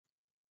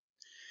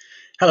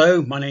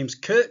Hello, my name's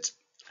Kurt.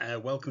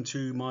 Welcome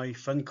to my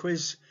fun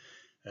quiz,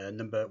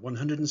 number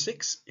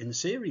 106 in the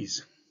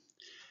series.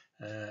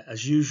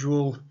 As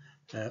usual,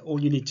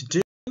 all you need to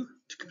do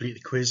to complete the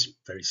quiz,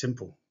 very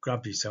simple.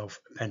 Grab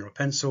yourself a pen or a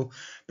pencil,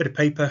 bit of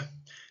paper,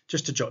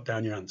 just to jot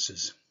down your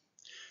answers.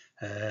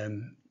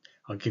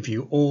 I'll give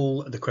you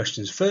all the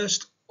questions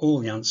first, all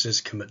the answers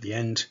come at the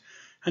end,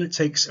 and it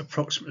takes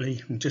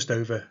approximately just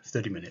over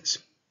 30 minutes.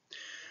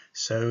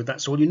 So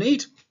that's all you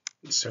need.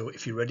 So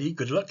if you're ready,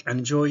 good luck and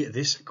enjoy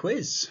this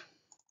quiz.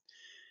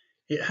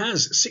 It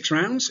has 6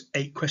 rounds,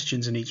 8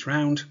 questions in each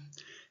round,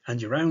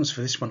 and your rounds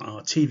for this one are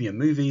TV and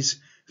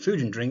movies,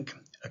 food and drink,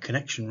 a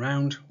connection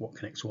round, what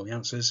connects all the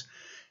answers,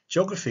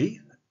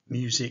 geography,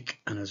 music,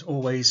 and as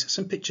always,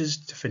 some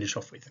pictures to finish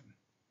off with.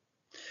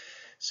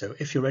 So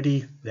if you're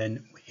ready,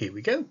 then here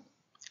we go.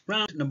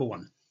 Round number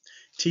 1,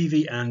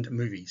 TV and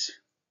movies.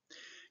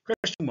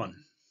 Question 1.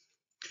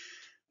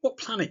 What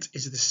planet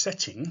is the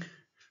setting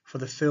for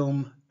the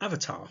film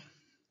Avatar?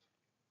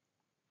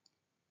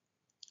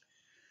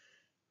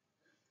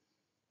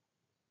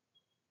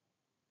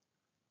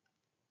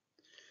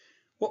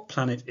 What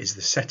planet is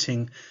the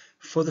setting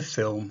for the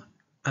film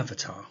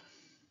Avatar?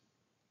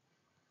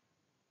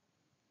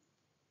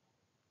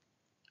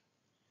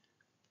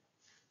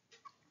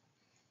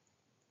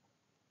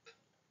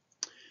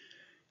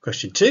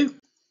 Question 2.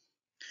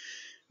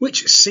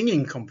 Which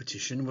singing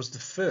competition was the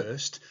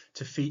first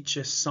to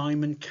feature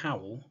Simon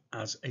Cowell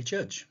as a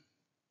judge?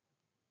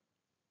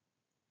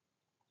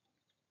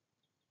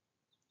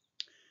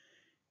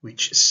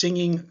 Which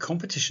singing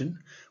competition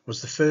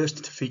was the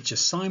first to feature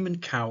Simon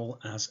Cowell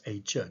as a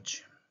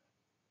judge?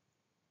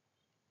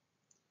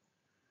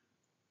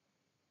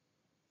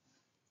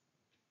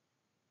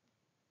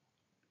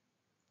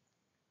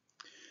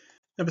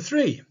 Number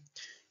 3.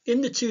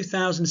 In the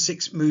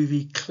 2006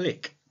 movie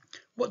Click,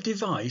 what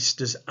device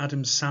does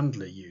Adam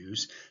Sandler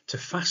use to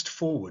fast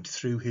forward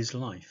through his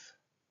life?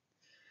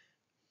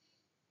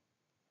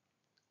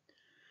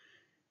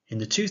 In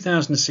the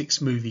 2006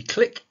 movie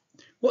Click,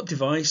 what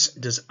device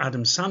does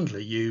Adam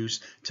Sandler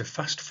use to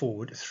fast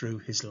forward through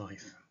his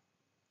life?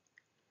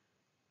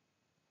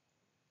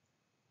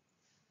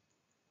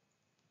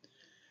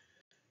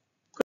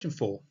 Question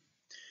 4.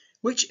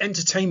 Which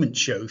entertainment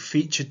show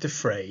featured the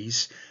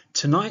phrase,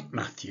 "Tonight,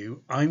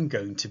 Matthew, I'm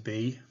going to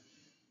be..."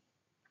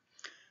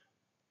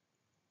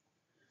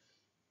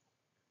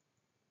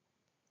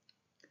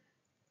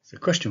 So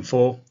question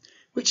 4.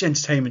 Which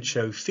entertainment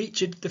show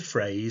featured the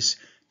phrase,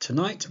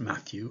 "Tonight,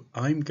 Matthew,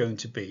 I'm going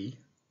to be..."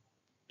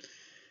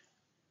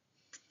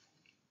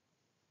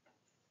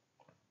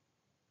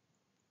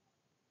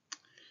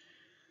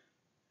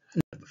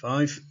 Number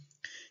 5.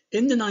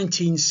 In the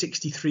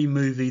 1963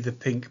 movie The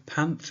Pink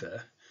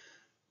Panther,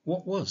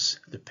 what was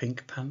the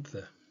Pink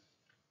Panther?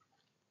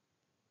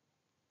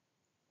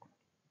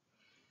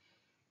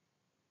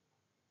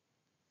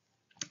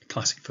 A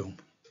classic film.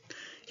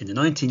 In the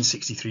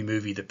 1963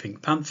 movie The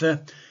Pink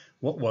Panther,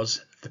 what was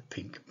the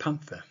Pink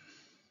Panther?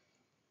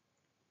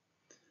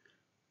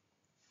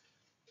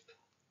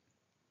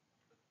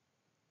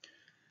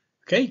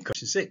 Okay,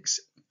 question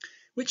 6.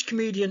 Which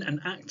comedian and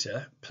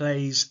actor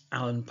plays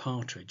Alan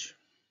Partridge?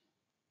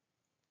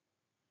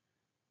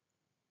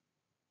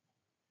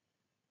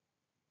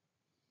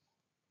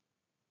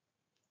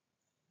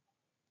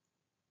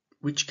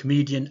 Which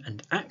comedian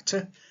and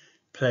actor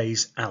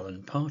plays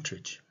Alan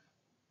Partridge?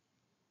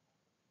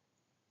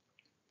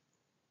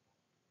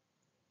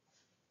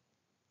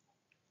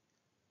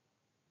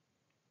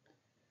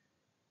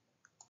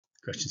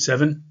 Question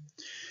 7.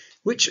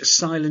 Which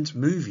silent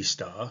movie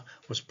star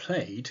was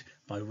played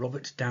by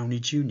Robert Downey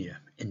Jr.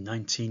 in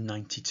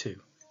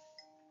 1992?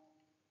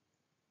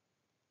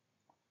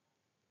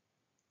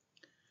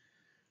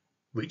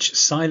 Which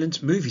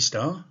silent movie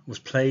star was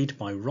played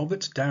by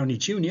Robert Downey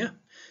Jr.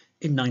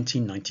 in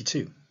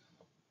 1992?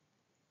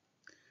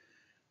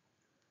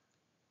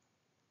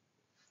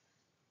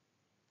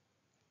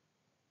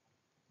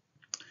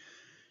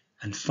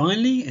 And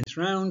finally, in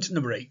round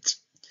number 8,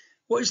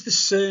 what is the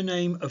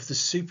surname of the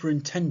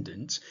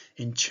superintendent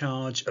in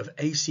charge of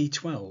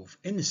AC-12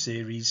 in the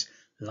series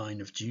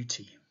Line of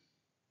Duty?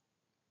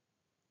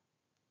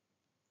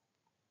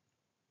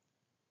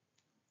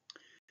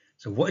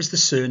 So what is the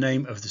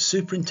surname of the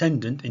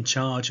superintendent in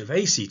charge of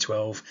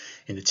AC-12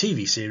 in the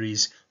TV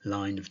series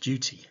Line of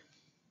Duty?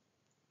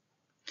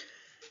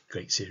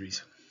 Great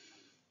series.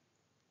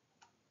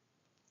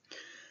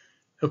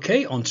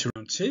 Okay, on to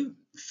round 2,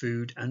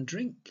 food and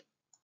drink.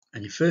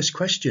 And your first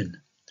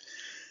question.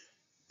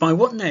 By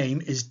what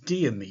name is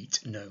deer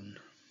meat known?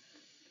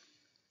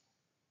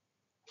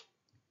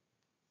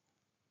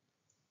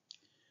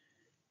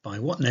 By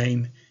what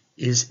name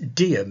is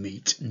deer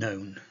meat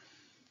known?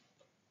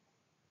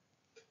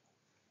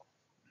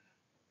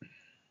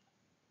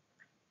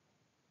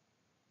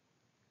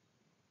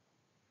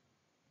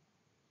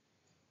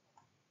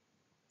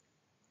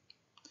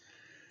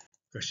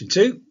 Question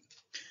 2.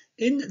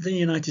 In the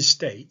United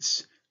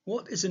States,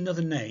 what is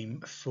another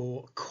name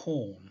for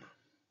corn?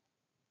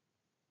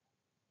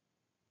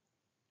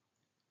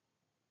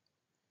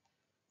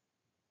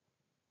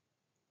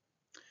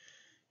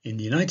 In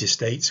the United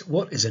States,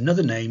 what is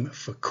another name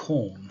for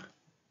corn?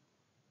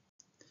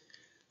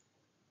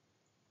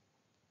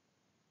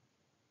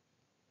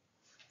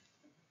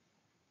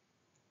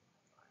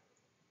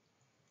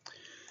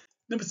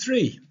 Number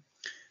 3.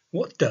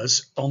 What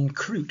does en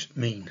croute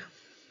mean?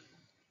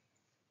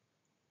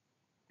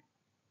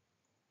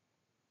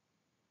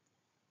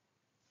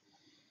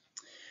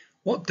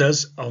 What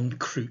does en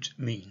croute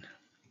mean?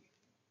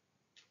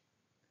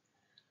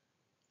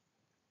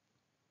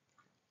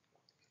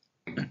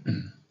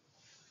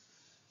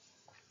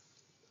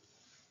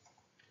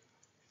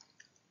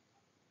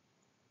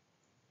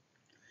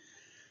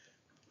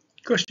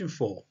 Question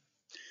 4.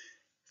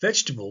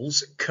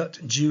 Vegetables cut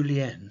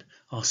julienne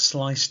are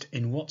sliced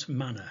in what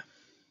manner?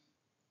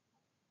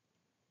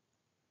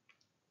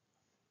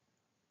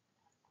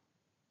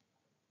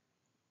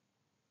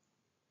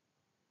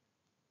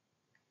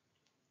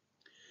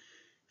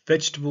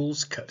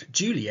 Vegetables cut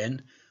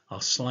julienne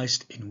are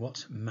sliced in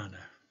what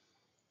manner?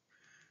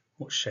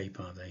 What shape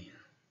are they?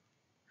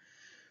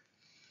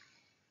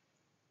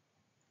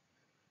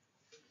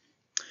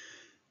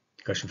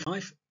 Question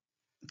 5.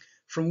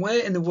 From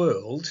where in the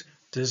world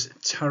does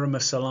Tara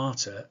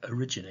Massalata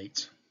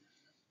originate?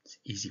 It's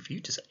easy for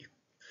you to say.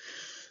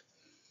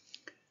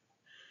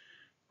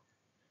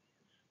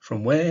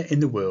 From where in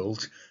the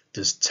world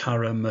does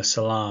Tara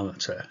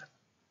Massalata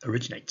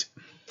originate?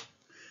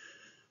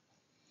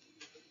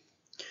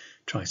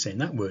 Try saying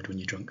that word when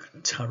you're drunk.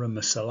 Tara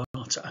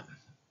Massalata.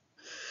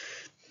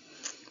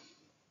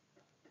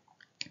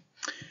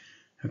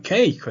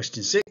 Okay,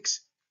 question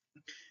 6.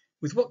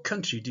 With what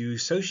country do you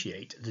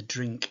associate the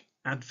drink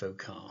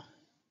Advocaat?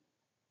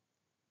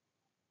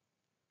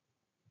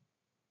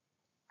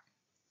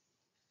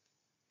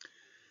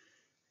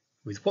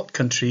 With what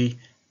country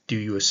do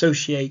you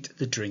associate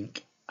the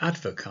drink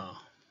Advocaat?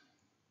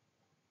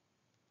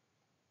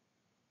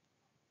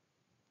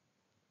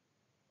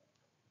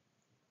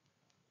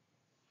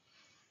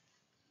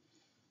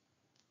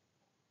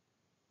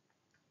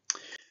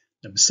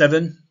 Number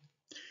 7.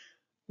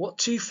 What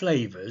 2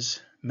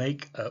 flavours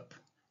make up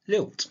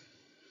Lilt,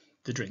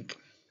 the drink?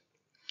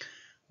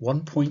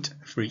 1 point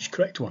for each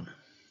correct one.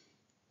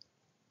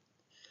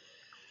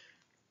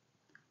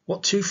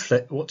 What two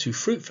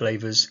fruit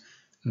flavours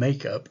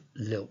make up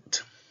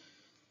Lilt?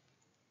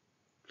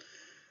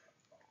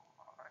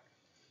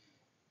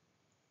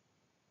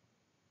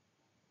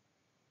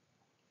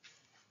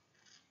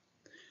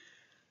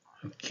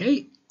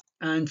 Okay,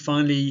 and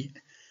finally,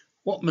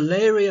 what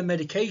malaria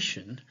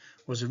medication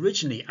was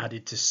originally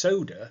added to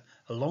soda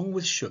along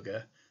with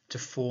sugar to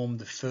form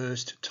the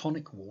first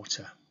tonic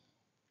water?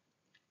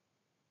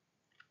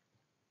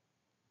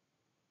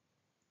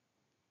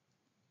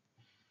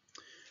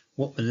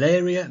 What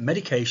malaria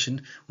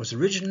medication was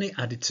originally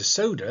added to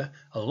soda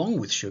along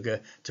with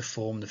sugar to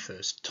form the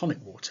first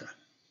tonic water?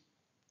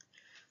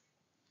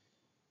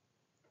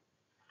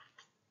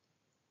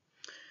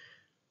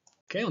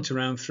 Okay, on to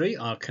round 3,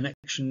 our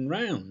connection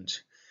round.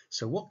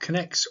 So what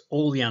connects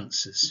all the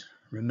answers?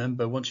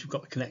 Remember, once you've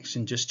got the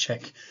connection, just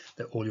check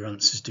that all your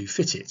answers do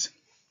fit it.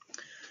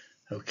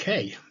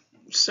 Okay,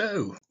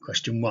 so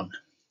question 1.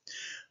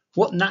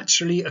 What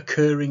naturally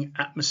occurring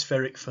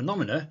atmospheric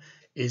phenomena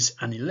is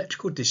an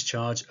electrical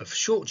discharge of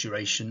short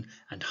duration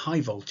and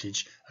high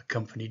voltage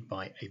accompanied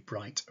by a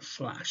bright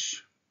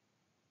flash?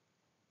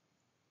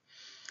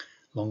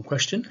 Long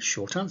question,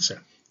 short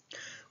answer.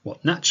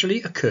 What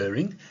naturally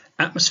occurring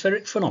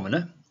atmospheric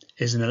phenomena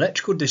is an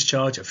electrical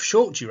discharge of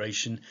short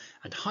duration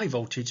and high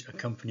voltage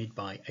accompanied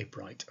by a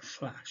bright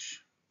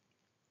flash?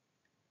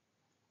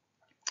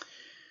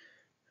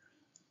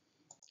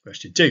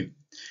 Question 2.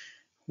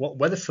 What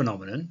weather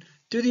phenomenon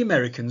do the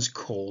Americans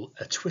call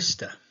a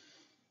twister?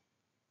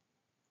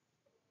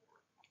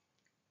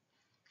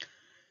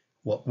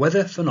 What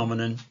weather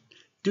phenomenon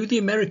do the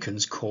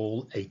Americans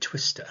call a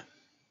twister?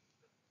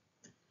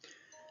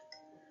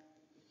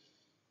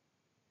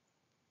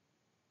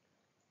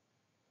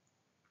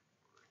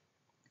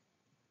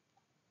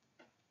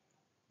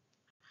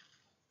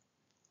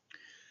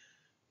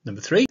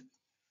 Number 3.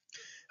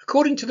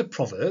 According to the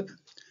proverb,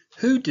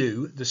 who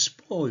do the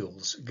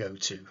spoils go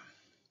to?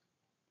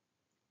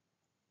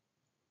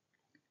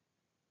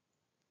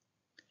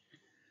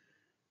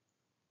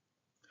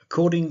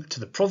 According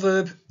to the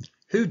proverb,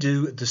 who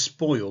do the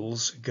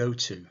spoils go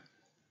to?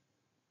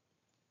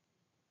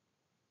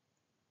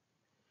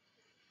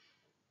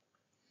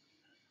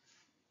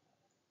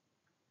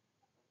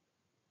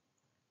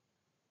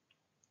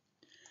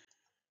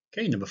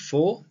 Okay, number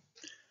 4.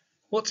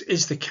 What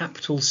is the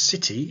capital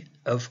city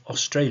of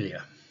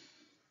Australia?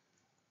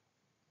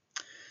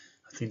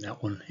 I think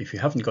that one, if you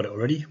haven't got it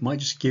already, might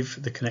just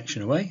give the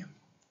connection away.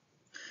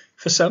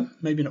 For some,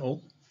 maybe not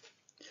all.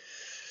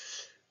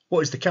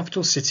 What is the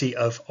capital city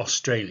of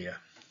Australia?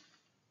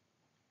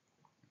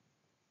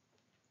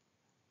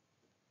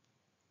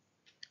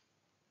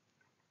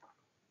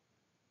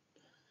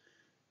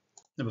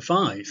 Number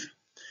 5.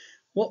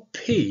 What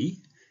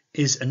P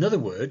is another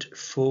word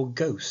for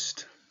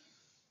ghost?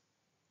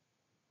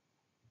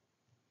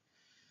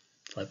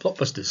 It's like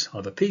Blockbusters. I'll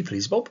have a P,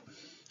 please, Bob.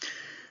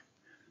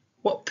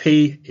 What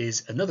P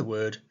is another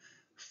word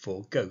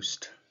for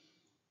ghost?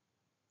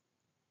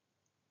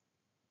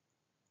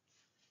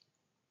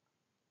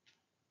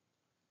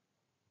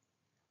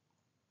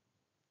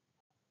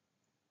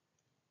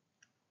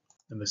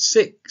 Number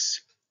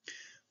 6.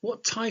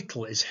 What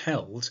title is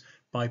held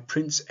by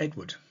Prince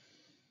Edward?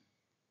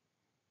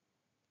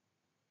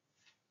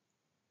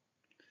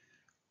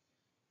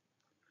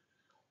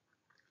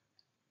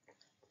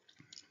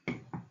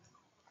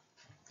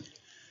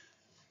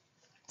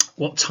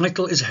 What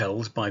title is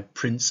held by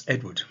Prince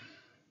Edward?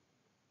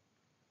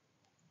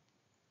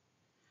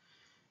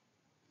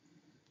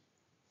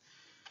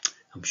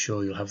 I'm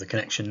sure you'll have the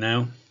connection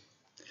now.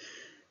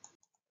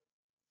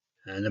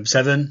 And number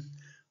 7.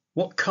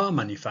 What car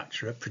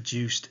manufacturer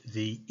produced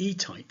the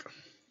E-Type?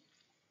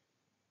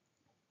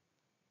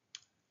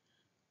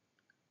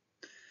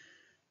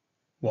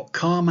 What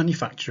car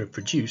manufacturer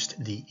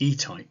produced the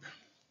E-Type?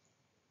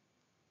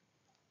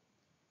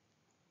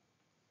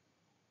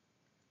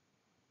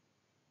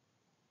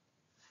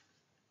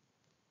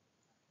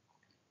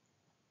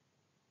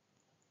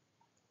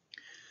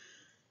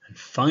 And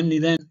finally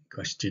then,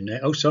 question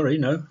 8.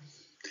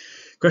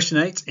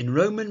 In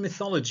Roman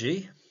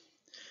mythology,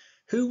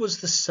 who was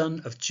the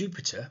son of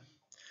Jupiter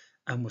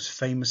and was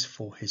famous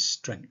for his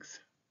strength?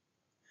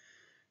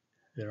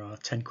 There are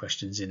 10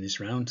 questions in this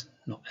round,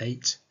 not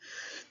 8.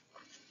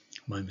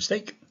 My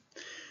mistake.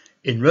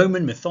 In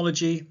Roman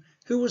mythology,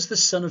 who was the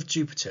son of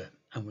Jupiter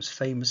and was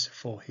famous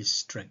for his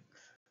strength?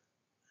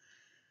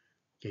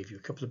 Gave you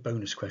a couple of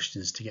bonus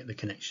questions to get the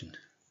connection.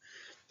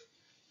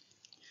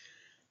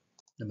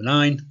 Number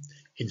 9.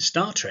 In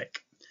Star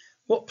Trek,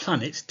 what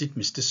planet did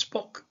Mr.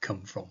 Spock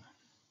come from?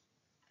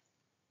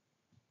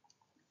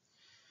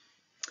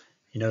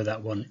 You know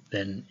that one,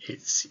 then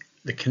it's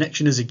the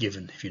connection is a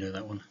given if you know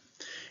that one.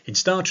 In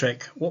Star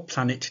Trek, what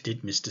planet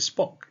did Mr.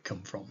 Spock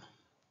come from?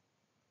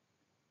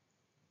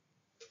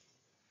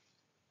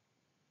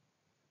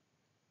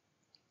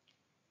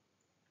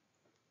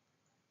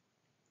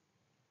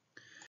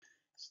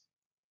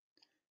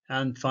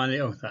 And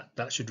finally,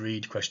 that should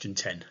read question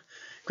 10.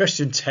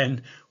 Question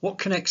 10, what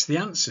connects the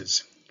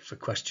answers for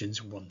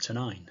questions 1 to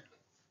 9?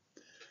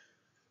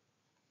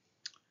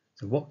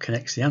 So what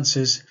connects the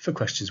answers for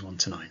questions 1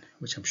 to 9,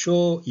 which I'm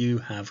sure you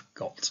have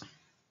got.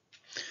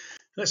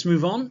 Let's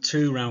move on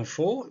to round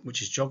 4,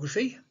 which is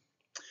geography.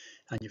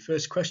 And your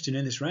first question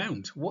in this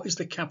round, what is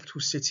the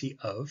capital city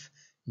of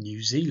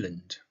New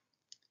Zealand?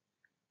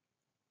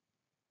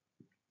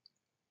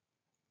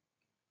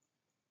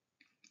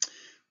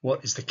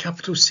 What is the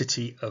capital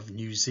city of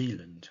New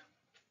Zealand?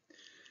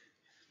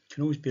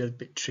 Can always be a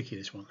bit tricky,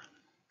 this one.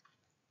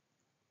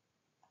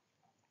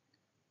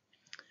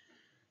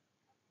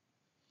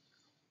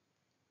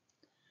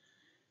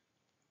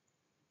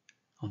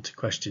 On to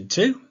question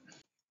 2.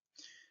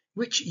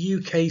 Which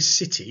UK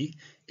city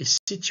is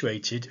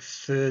situated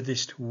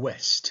furthest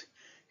west?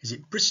 Is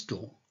it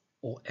Bristol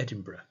or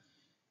Edinburgh?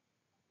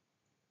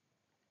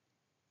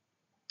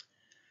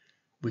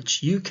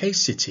 Which UK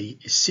city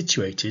is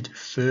situated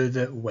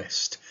further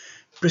west?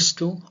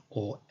 Bristol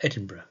or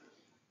Edinburgh?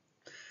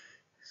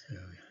 So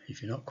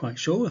if you're not quite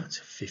sure, it's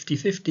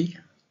 50-50.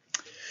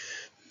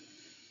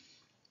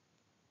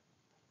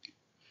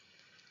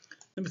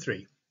 Number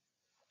 3.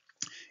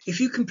 If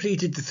you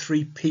completed the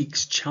 3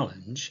 Peaks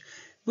challenge,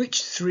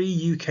 which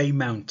 3 UK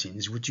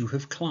mountains would you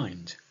have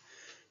climbed?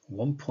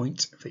 1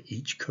 point for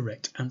each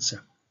correct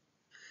answer.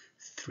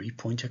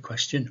 3-pointer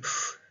question.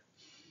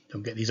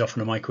 Don't get these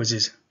often on my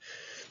quizzes.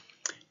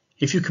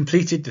 If you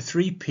completed the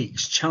 3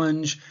 Peaks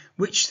challenge,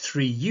 which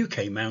 3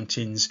 UK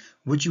mountains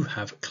would you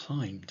have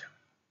climbed?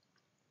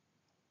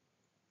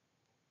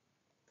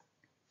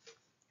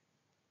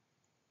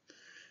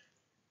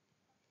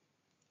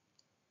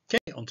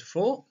 Okay, on to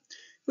 4.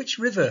 Which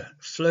river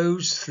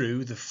flows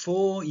through the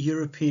 4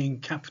 European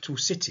capital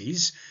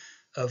cities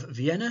of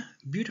Vienna,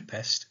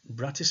 Budapest,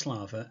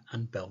 Bratislava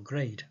and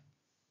Belgrade?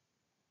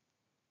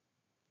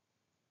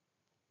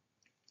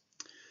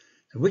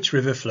 Which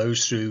river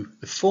flows through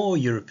the 4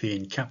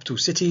 European capital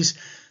cities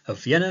of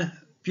Vienna,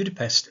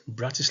 Budapest,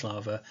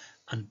 Bratislava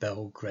and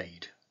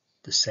Belgrade?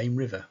 The same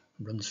river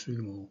runs through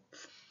them all.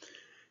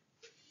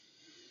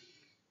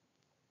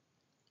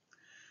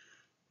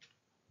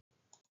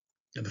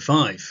 Number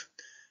 5.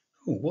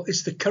 What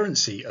is the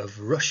currency of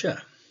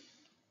Russia?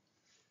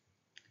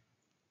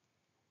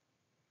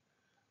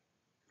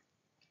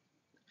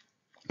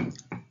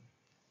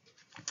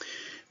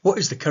 What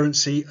is the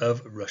currency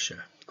of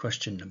Russia?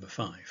 Question number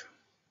 5.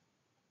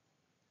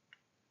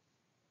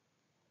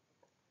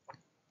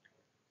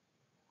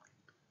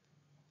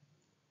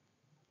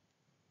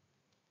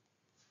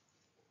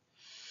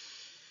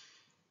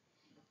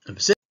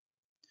 Number 6.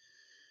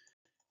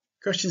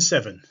 Question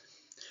 7.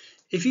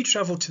 If you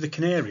travel to the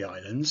Canary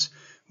Islands,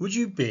 would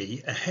you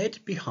be ahead,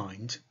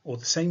 behind or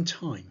the same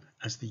time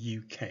as the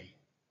UK?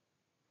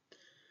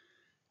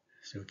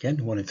 So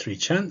again, 1 in 3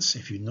 chance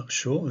if you're not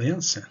sure of the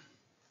answer.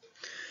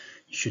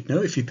 You should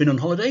know if you've been on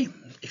holiday.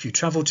 If you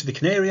travel to the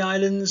Canary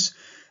Islands,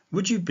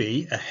 would you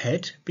be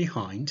ahead,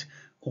 behind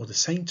or the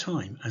same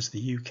time as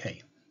the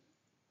UK?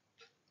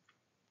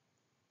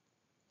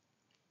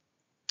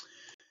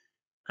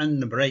 And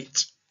number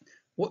 8.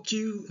 What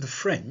do the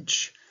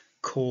French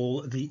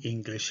call the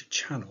English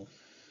Channel?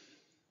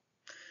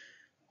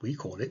 We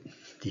call it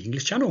the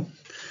English Channel.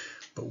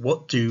 But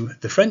what do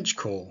the French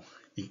call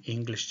the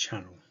English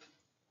Channel?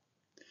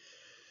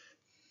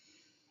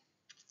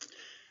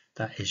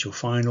 That is your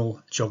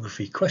final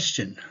geography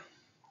question.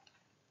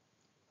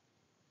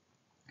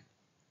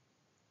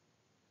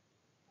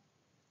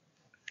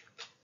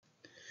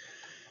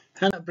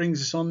 And that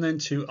brings us on then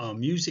to our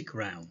music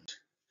round.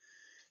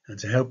 And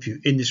to help you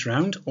in this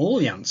round, all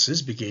the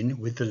answers begin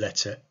with the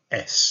letter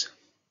S.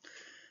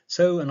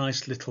 So a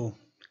nice little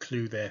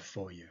clue there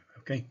for you.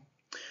 Okay.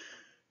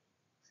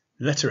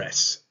 Letter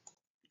S.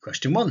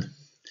 Question 1.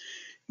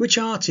 Which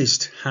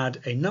artist had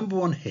a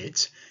 #1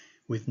 hit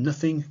with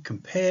Nothing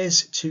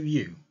Compares to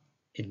You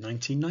in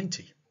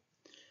 1990?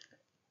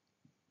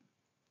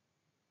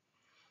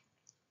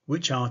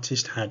 Which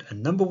artist had a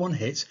 #1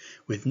 hit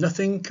with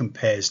Nothing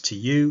Compares to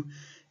You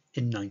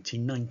in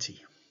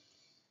 1990?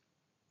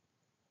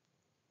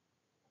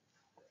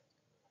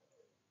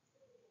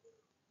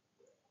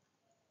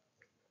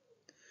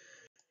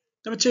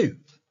 Number 2.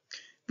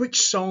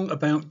 Which song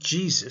about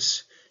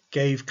Jesus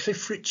gave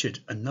Cliff Richard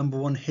a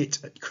 #1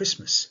 hit at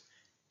Christmas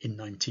in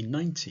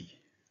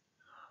 1990?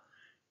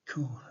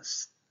 Cool,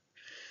 that's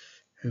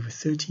over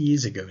 30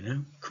 years ago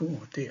now.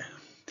 Cool, dear.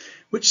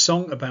 Which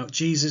song about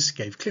Jesus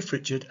gave Cliff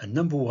Richard a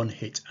 #1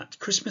 hit at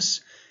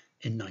Christmas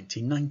in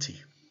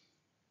 1990?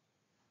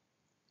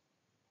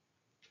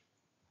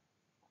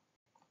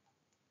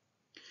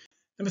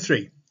 Number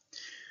 3.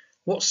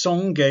 What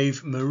song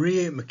gave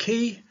Maria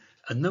McKee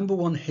a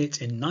 #1 hit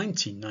in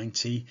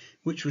 1990,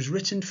 which was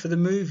written for the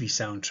movie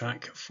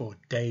soundtrack for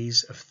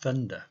Days of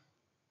Thunder?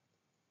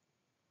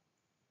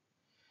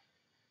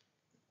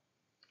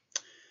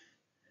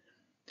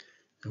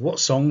 What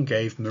song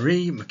gave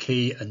Marie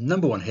McKee a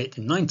 #1 hit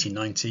in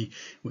 1990,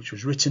 which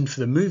was written for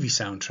the movie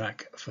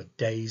soundtrack for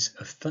Days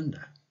of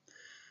Thunder,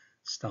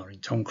 starring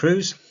Tom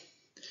Cruise,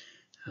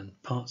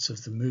 and parts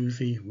of the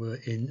movie were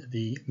in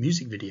the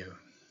music video?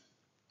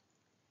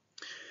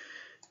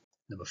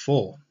 Number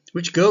 4.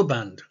 Which girl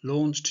band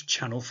launched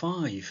Channel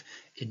 5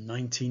 in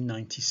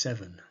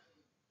 1997?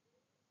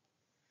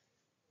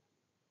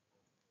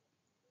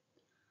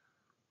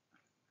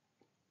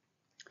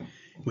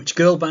 Which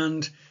girl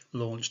band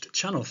launched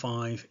Channel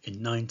 5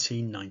 in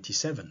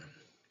 1997?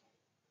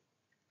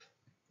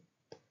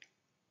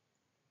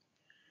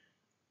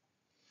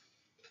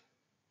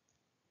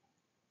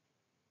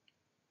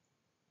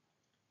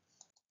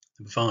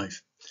 Number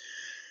 5.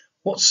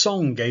 What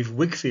song gave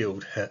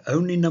Whigfield her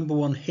only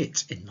 #1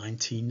 hit in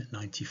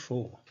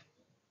 1994?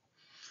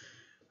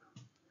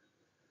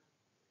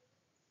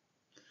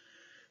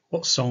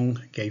 What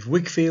song gave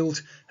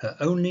Whigfield her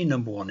only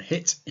 #1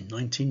 hit in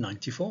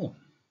 1994?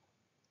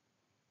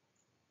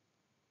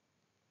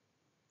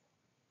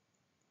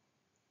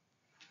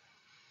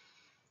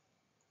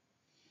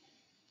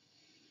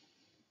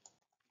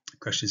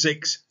 Question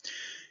 6.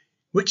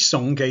 Which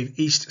song gave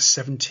East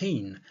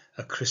 17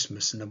 a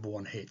Christmas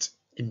 #1 hit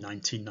in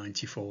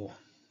 1994?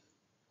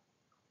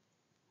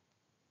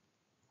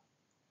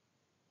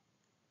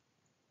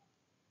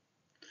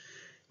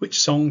 Which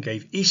song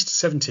gave East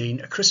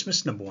 17 a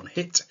Christmas #1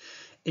 hit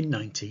in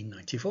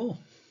 1994?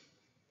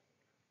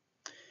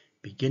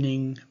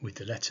 Beginning with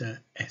the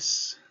letter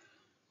S.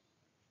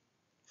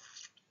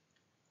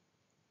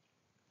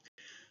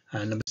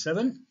 And number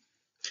 7.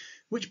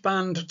 Which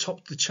band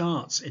topped the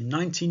charts in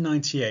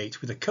 1998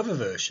 with a cover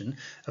version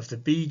of the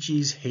Bee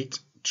Gees' hit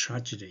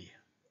Tragedy?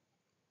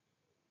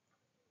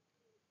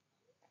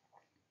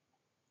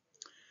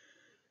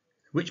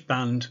 Which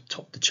band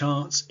topped the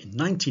charts in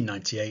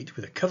 1998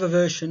 with a cover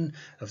version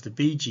of the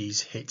Bee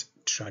Gees' hit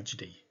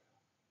Tragedy?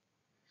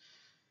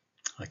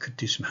 I could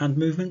do some hand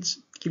movements,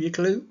 give you a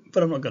clue,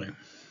 but I'm not going to.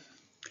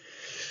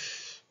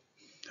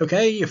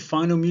 Okay, your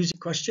final music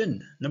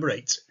question, number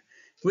 8.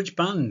 Which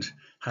band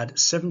had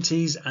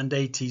 70s and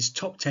 80s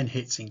top 10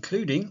 hits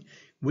including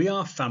We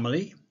Are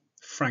Family,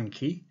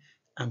 Frankie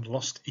and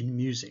Lost in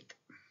Music?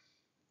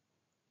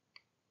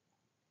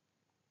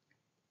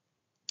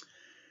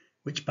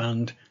 Which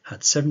band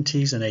had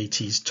 70s and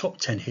 80s top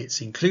 10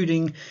 hits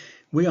including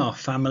We Are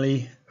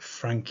Family,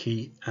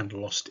 Frankie and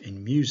Lost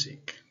in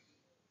Music?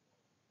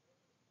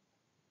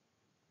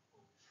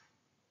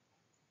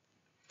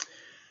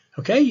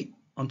 Okay,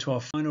 on to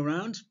our final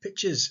round.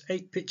 Pictures,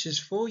 8 pictures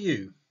for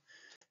you.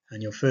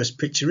 And your first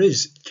picture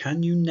is,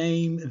 can you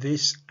name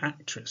this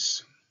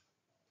actress?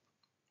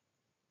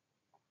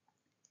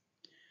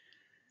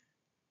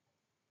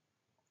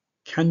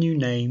 Can you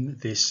name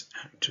this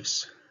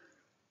actress?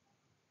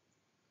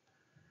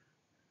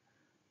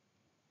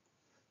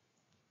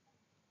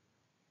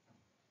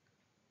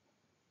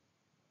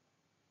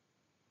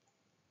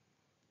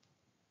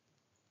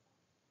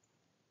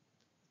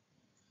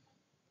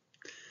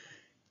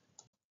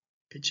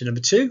 Picture number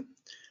 2.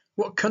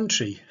 What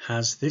country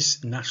has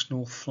this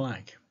national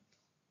flag?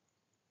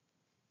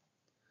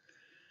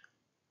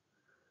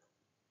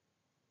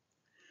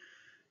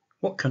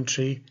 What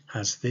country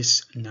has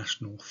this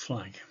national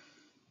flag?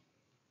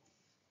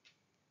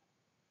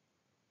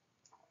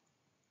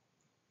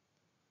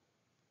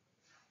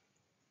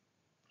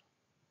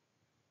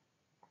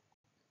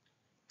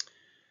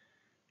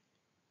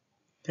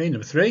 Okay,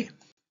 number 3.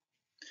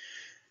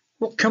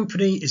 What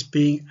company is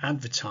being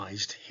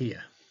advertised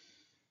here?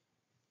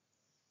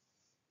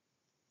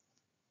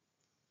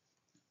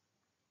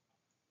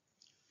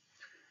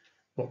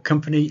 What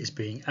company is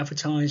being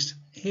advertised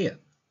here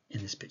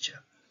in this picture?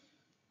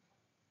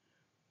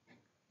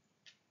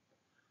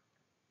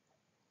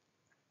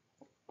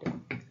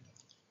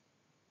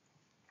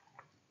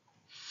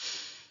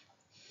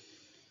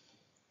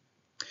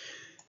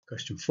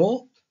 Question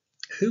 4.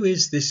 Who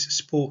is this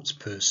sports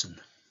person?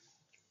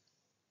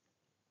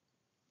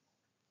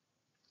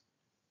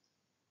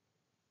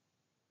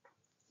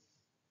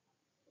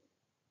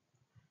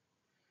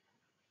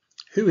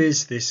 Who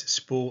is this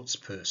sports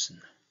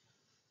person?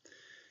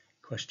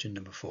 Question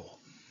number 4.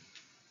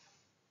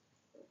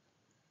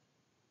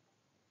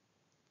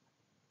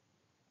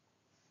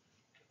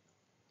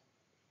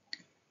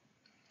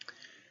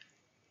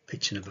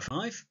 Picture number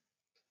 5.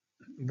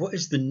 What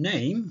is the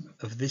name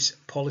of this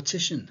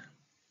politician?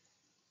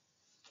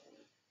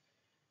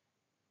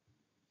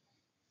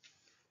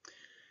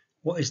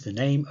 What is the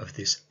name of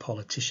this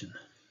politician?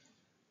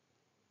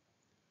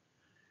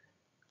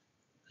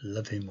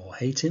 Love him or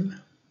hate him?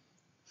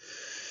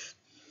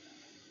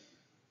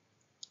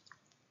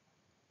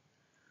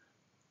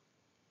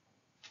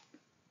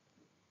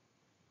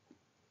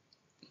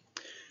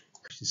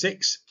 Question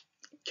 6.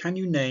 Can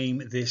you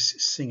name this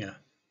singer?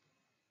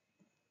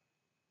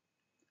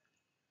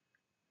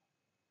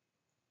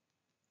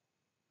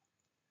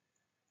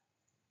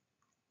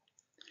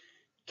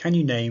 Can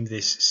you name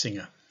this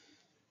singer?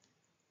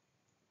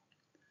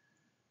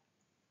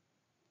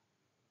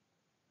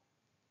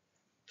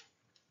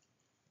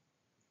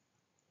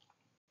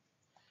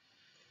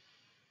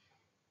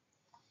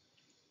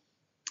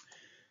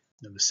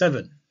 Number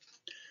 7.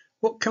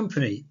 What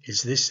company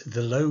is this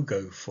the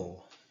logo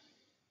for?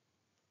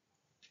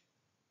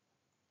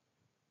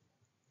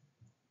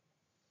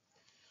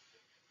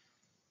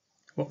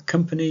 What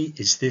company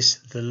is this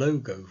the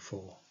logo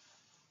for?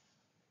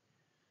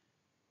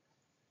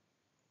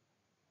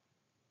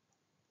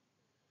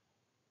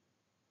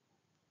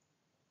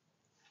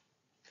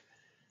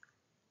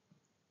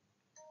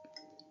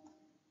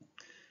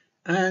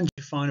 And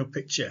your final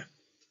picture.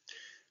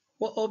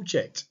 What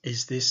object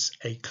is this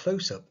a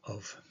close-up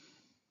of?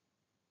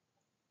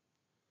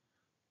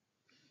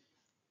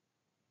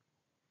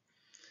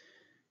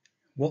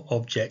 What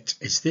object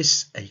is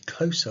this a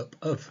close-up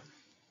of?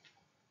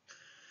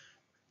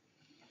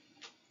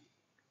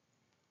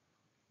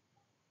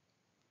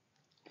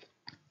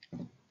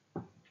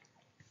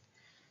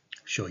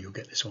 Sure, you'll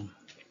get this one.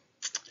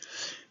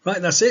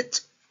 Right, that's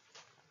it.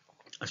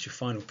 That's your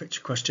final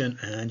picture question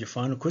and your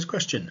final quiz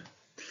question.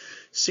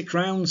 6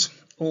 rounds,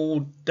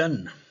 all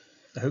done.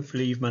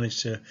 Hopefully you've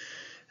managed to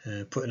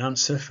put an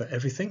answer for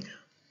everything,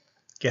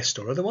 guessed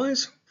or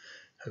otherwise.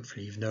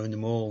 Hopefully you've known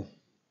them all.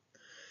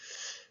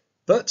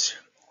 But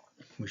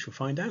we shall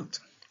find out.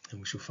 And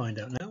we shall find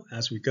out now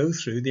as we go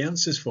through the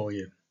answers for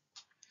you.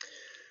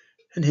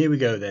 And here we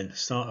go then.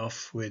 Start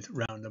off with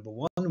round number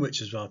 1,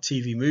 which is our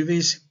TV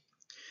movies.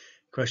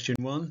 Question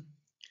 1.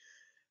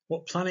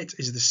 What planet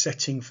is the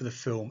setting for the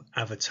film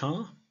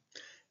Avatar?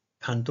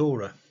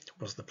 Pandora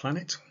was the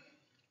planet.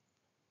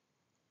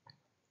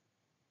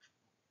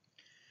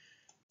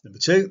 Number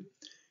 2.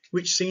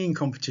 Which singing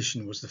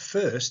competition was the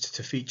first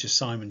to feature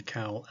Simon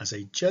Cowell as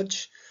a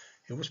judge?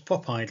 It was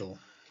Pop Idol,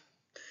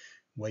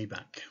 way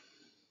back.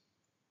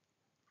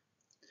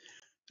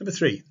 Number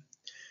 3.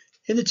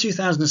 In the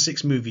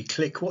 2006 movie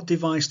Click, what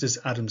device does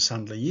Adam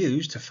Sandler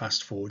use to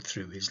fast forward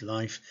through his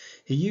life?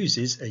 He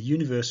uses a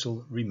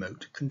universal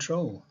remote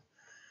control.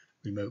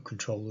 Remote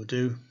control will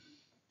do.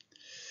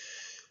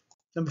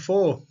 Number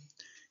 4.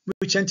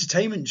 Which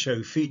entertainment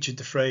show featured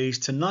the phrase,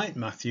 "Tonight,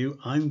 Matthew,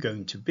 I'm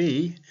going to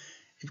be"?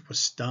 It was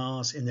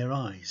Stars in Their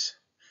Eyes,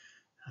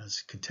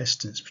 as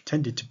contestants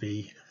pretended to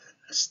be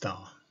a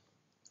star.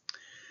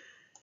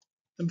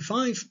 Number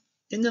 5.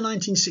 In the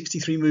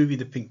 1963 movie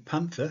The Pink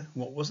Panther,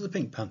 what was the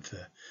Pink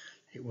Panther?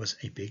 It was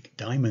a big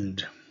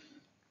diamond.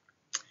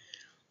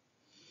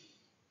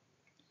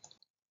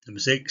 Number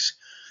 6.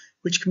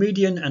 Which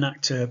comedian and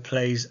actor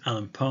plays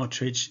Alan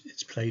Partridge?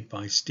 It's played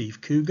by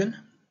Steve Coogan.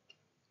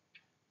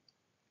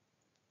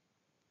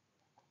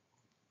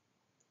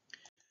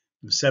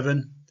 Number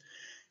 7.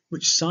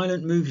 Which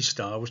silent movie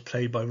star was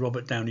played by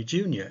Robert Downey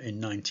Jr.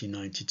 in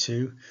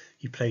 1992?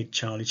 He played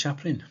Charlie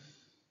Chaplin.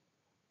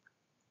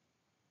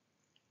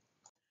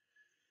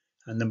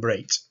 And number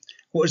 8.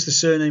 What is the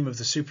surname of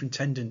the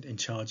superintendent in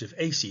charge of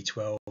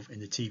AC-12 in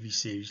the TV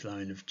series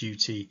Line of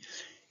Duty?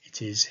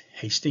 It is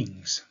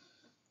Hastings.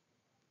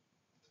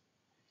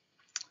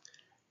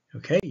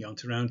 Okay, on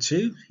to round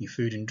 2, your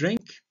food and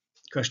drink.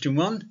 Question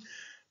 1.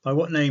 By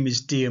what name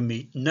is deer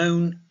meat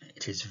known?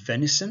 It is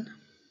venison.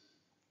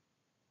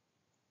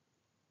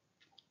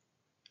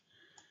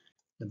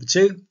 Number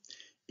 2.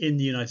 In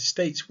the United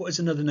States, what is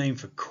another name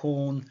for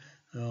corn?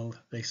 Well,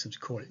 they sometimes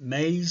call it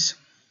maize.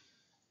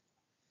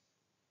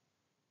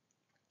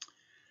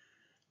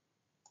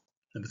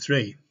 Number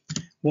 3.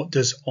 What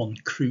does en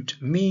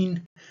croûte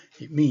mean?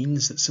 It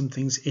means that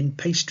something's in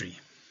pastry.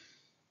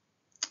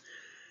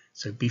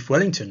 So beef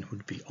Wellington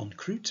would be en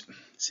croûte.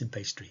 It's in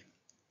pastry.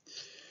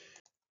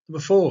 Number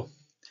 4.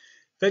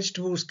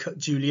 Vegetables cut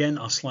julienne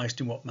are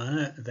sliced in what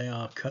manner? They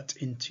are cut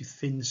into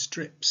thin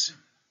strips.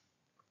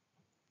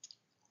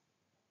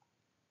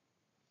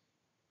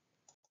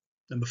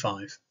 Number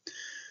 5.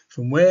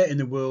 From where in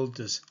the world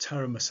does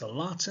Tara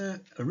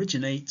Masalata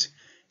originate?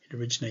 It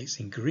originates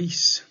in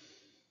Greece.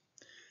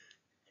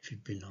 If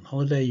you've been on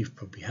holiday, you've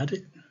probably had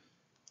it.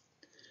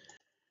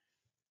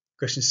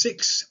 Question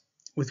 6.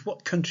 With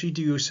what country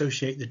do you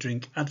associate the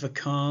drink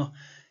Advocaat?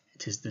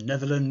 It is the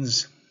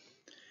Netherlands.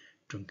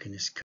 Drunk in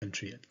this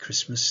country at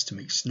Christmas to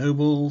make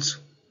snowballs.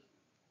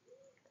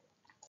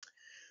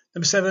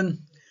 Number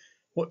 7.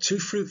 What 2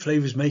 fruit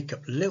flavours make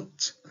up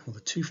Lilt? Well, the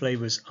 2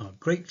 flavours are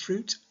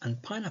grapefruit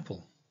and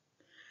pineapple.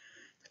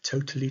 A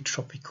totally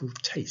tropical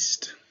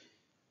taste.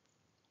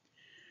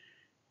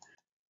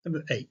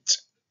 Number 8.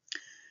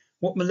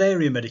 What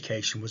malaria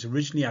medication was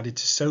originally added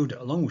to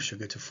soda along with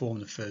sugar to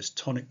form the first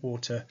tonic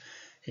water?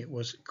 It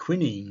was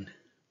quinine,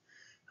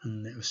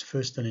 and it was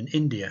first done in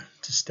India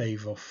to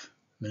stave off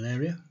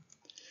malaria.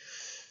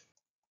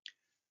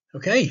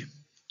 Okay,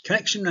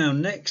 connection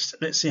round next.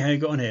 Let's see how you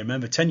got on here.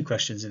 Remember, 10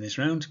 questions in this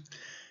round.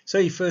 So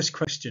your first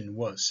question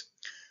was,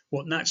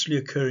 what naturally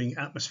occurring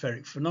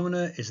atmospheric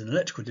phenomena is an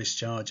electrical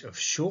discharge of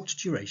short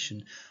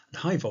duration and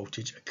high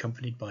voltage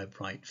accompanied by a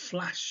bright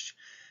flash?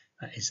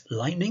 That is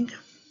lightning.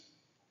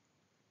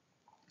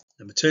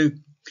 Number 2,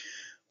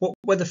 what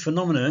weather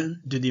phenomena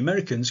do the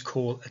Americans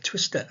call a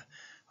twister?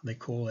 They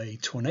call a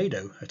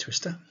tornado a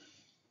twister.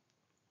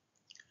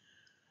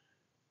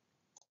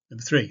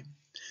 Number 3,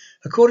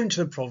 according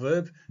to the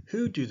proverb,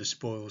 who do the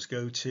spoils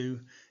go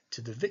to?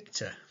 To the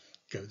victor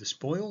go the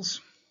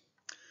spoils.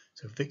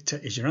 So victor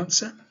is your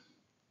answer.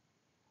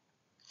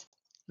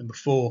 Number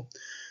 4,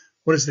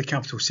 what is the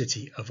capital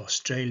city of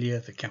Australia?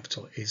 The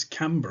capital is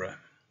Canberra.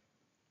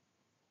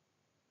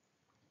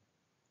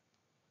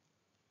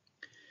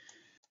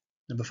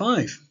 Number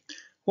 5,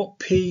 what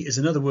P is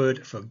another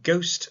word for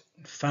ghost?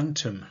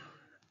 Phantom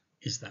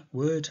is that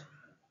word.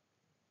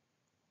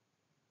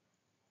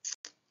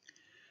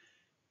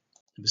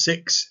 Number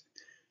 6,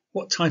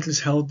 what title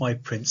is held by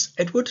Prince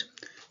Edward?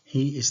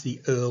 He is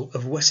the Earl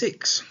of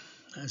Wessex.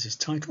 That's his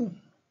title.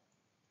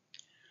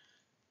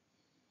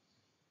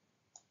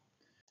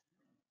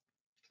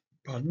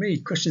 Pardon me.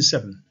 Question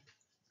 7.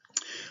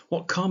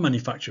 What car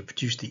manufacturer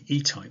produced the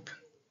E-Type?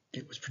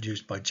 It was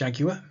produced by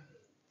Jaguar.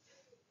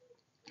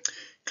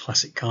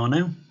 Classic car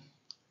now.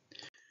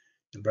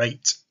 Number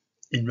 8.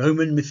 In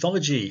Roman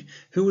mythology,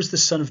 who was the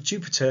son of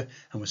Jupiter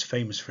and was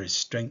famous for his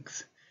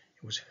strength?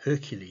 It was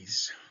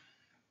Hercules.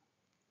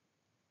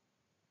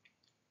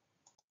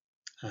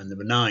 And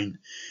number 9.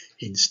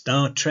 In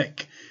Star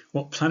Trek,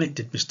 what planet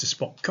did Mr.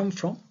 Spock come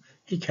from?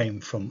 He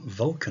came from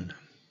Vulcan.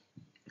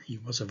 He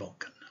was a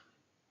Vulcan.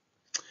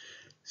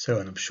 So,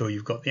 and I'm sure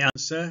you've got the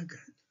answer.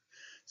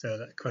 So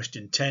that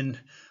question 10,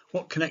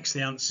 what connects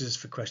the answers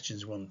for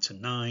questions 1 to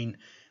 9?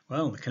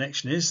 Well, the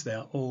connection is they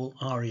are all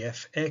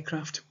RAF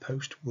aircraft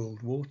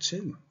post-World War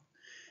II.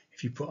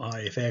 If you put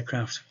RAF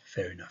aircraft,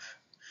 fair enough.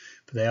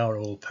 But they are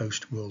all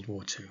post-World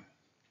War II.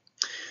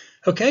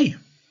 Okay,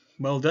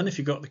 well done if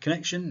you got the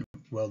connection.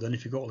 Well done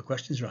if you got all the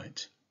questions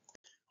right.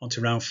 On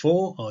to round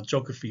 4, our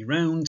geography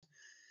round.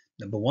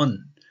 Number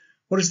 1,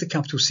 what is the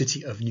capital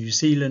city of New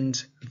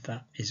Zealand?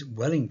 That is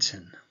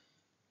Wellington.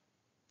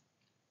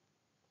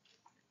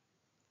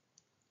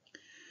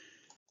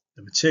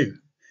 Number 2,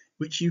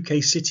 which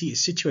UK city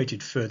is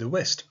situated further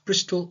west,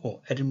 Bristol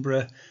or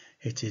Edinburgh?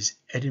 It is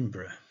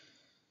Edinburgh.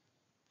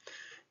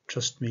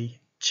 Trust me,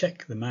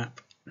 check the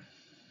map.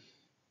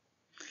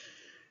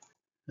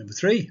 Number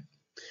 3,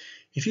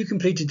 if you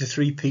completed the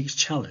 3 Peaks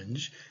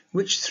Challenge,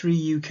 which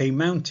 3 UK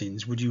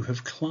mountains would you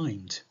have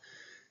climbed?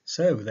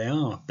 So they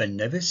are Ben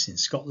Nevis in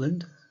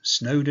Scotland,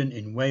 Snowdon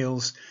in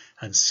Wales,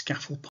 and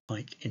Scafell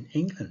Pike in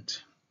England.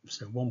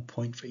 So 1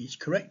 point for each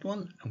correct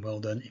one, and well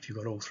done if you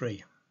got all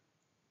 3.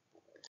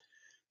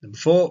 Number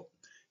 4,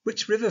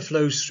 which river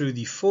flows through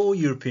the 4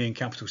 European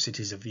capital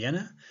cities of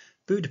Vienna,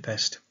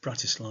 Budapest,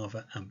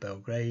 Bratislava, and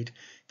Belgrade?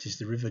 It is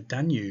the River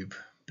Danube,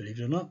 believe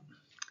it or not.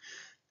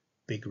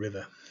 Big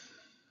river.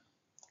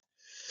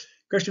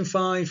 Question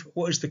 5,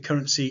 what is the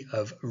currency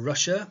of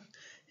Russia?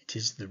 It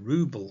is the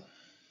ruble.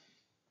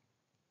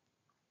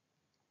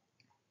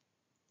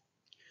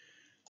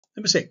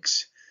 Number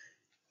 6,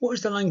 what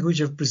is the language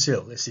of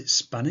Brazil? Is it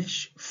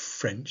Spanish,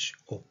 French,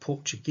 or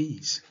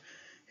Portuguese?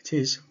 It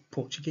is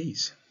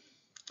Portuguese.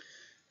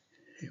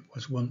 It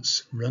was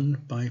once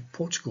run by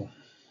Portugal.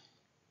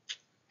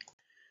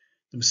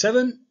 Number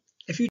 7,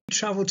 if you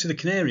travelled to the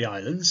Canary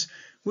Islands,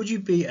 would you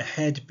be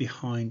ahead,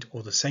 behind,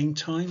 or the same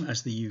time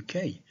as the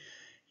UK?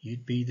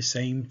 You'd be the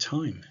same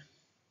time.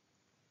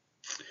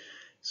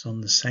 It's on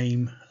the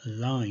same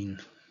line.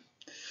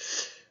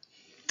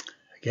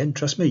 Again,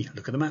 trust me,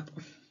 look at the map.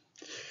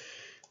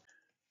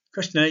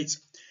 Question 8.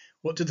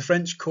 What do the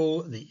French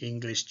call the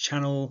English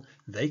Channel?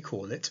 They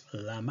call it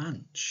La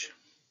Manche.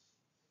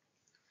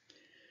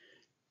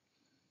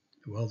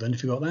 Well done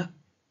if you got that.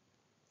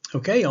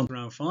 Okay, on to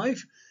round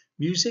 5.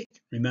 Music,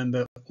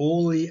 remember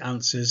all the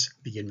answers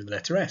begin with the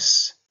letter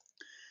S.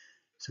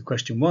 So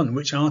question 1,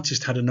 which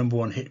artist had a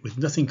 #1 hit with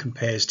Nothing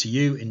Compares to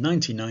You in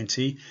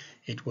 1990?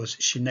 It was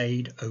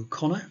Sinead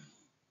O'Connor.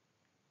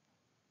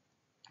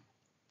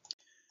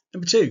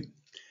 Number 2,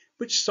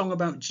 which song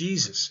about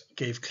Jesus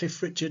gave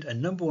Cliff Richard a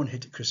 #1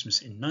 hit at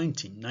Christmas in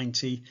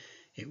 1990?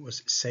 It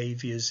was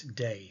Saviour's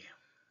Day.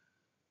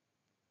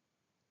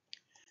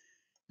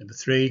 Number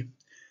 3,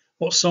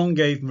 what song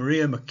gave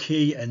Maria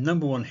McKee a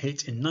 #1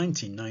 hit in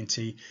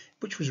 1990,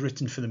 which was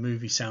written for the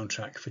movie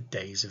soundtrack for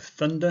Days of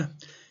Thunder?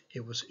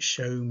 It was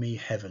Show Me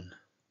Heaven.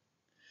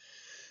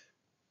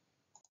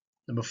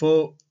 Number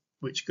 4,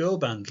 which girl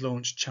band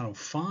launched Channel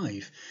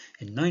 5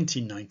 in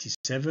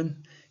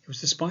 1997? It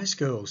was the Spice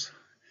Girls.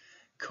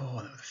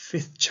 God, that was the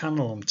 5th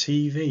channel on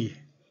TV.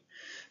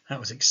 That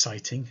was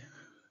exciting.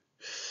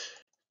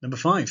 Number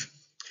 5,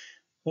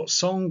 what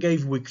song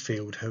gave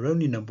Wigfield her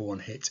only #1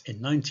 hit in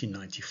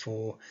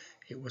 1994?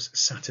 It was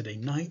Saturday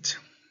Night.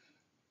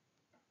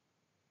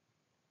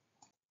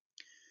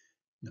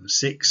 Number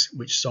 6,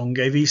 which song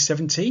gave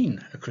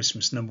E17 a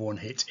Christmas #1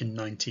 hit in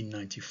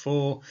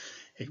 1994?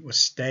 It was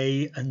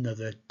Stay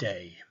Another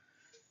Day.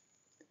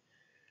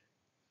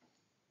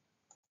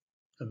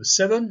 Number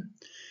 7,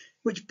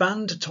 which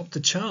band topped the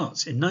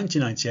charts in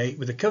 1998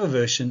 with a cover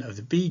version of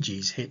the Bee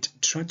Gees hit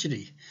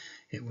Tragedy?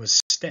 It was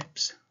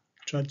Steps.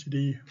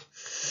 Tragedy.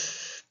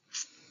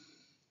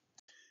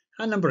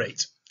 And number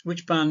 8,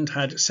 which band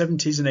had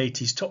 70s and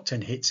 80s top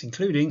 10 hits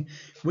including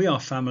We Are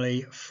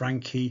Family,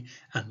 Frankie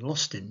and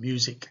Lost in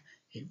Music?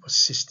 It was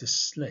Sister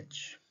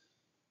Sledge.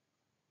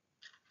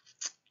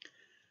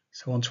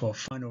 So on to our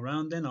final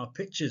round then, our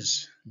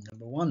pictures.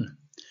 Number 1,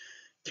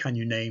 can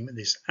you name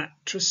this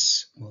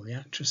actress? Well, the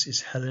actress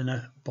is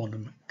Helena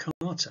Bonham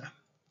Carter.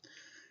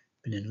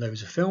 Been in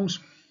loads of films.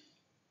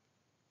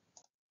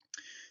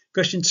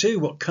 Question 2,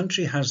 what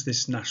country has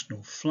this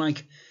national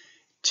flag?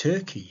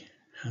 Turkey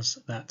has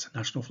that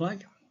national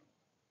flag.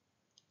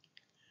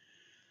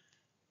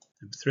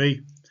 Number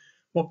 3,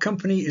 what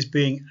company is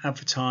being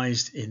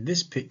advertised in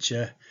this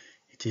picture?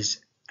 It is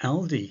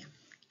Aldi.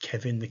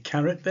 Kevin the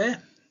Carrot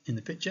there in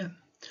the picture.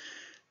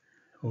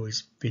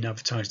 Always been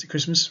advertised at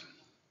Christmas.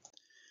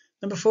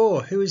 Number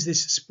 4, who is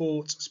this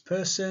sports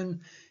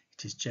person?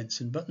 It is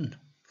Jenson Button,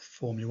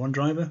 Formula 1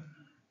 driver.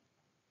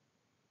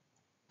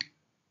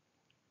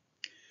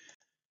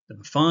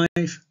 Number 5,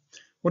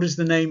 what is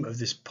the name of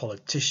this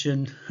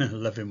politician?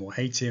 Love him or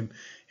hate him,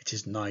 it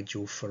is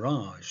Nigel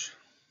Farage.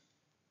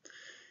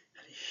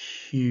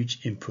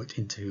 Huge input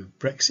into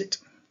Brexit.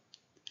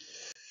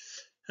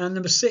 And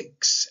number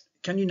 6,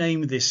 can you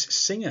name this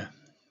singer?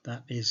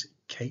 That is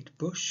Kate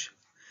Bush.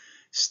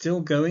 Still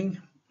going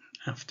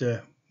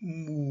after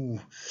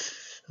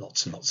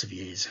lots and lots of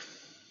years.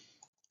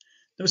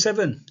 Number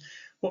 7,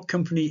 what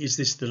company is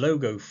this the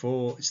logo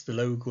for? It's the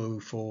logo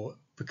for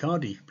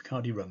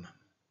Bacardi rum.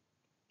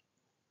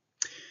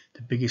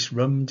 The biggest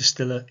rum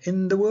distiller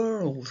in the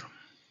world.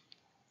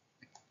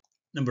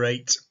 Number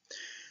 8,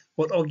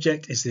 what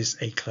object is this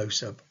a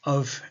close-up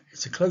of?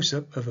 It's a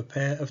close-up of a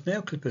pair of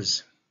nail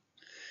clippers,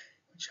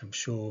 which I'm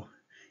sure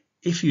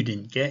if you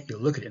didn't get,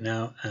 you'll look at it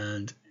now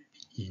and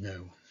you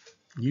know.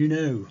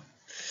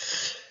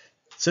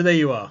 So there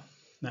you are.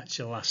 That's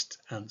your last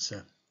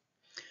answer.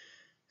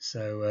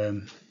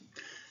 So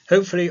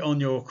hopefully on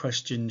your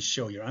questions,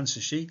 show your answer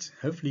sheet.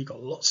 Hopefully you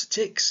got lots of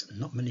ticks,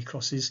 not many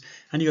crosses,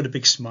 and you got a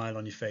big smile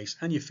on your face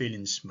and you're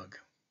feeling smug.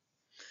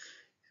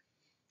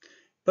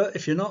 But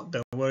if you're not,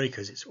 don't worry,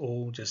 because it's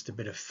all just a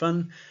bit of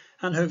fun,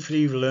 and hopefully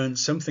you've learned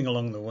something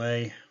along the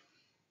way,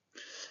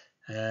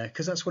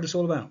 because that's what it's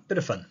all about. Bit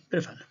of fun.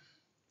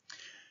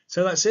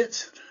 So that's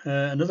it.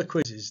 Another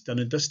quiz is done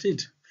and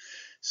dusted.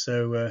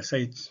 So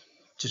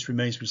just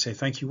remains me to say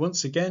thank you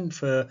once again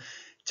for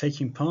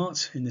taking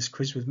part in this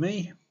quiz with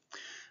me.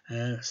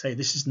 Say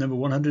this is number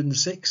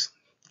 106.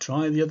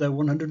 Try the other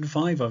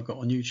 105 I've got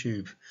on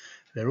YouTube.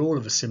 They're all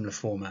of a similar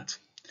format.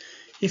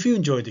 If you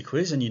enjoyed the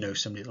quiz and you know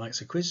somebody that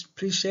likes a quiz,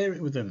 please share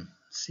it with them.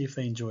 See if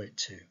they enjoy it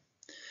too.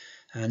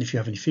 And if you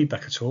have any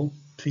feedback at all,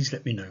 please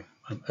let me know.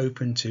 I'm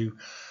open to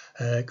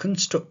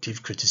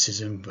constructive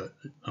criticism, but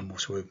I'm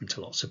also open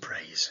to lots of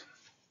praise.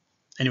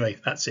 Anyway,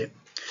 that's it.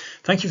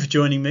 Thank you for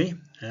joining me.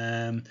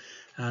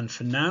 And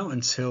for now,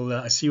 until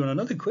I see you on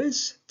another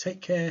quiz,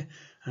 take care.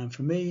 And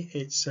for me,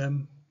 it's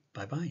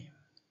bye-bye.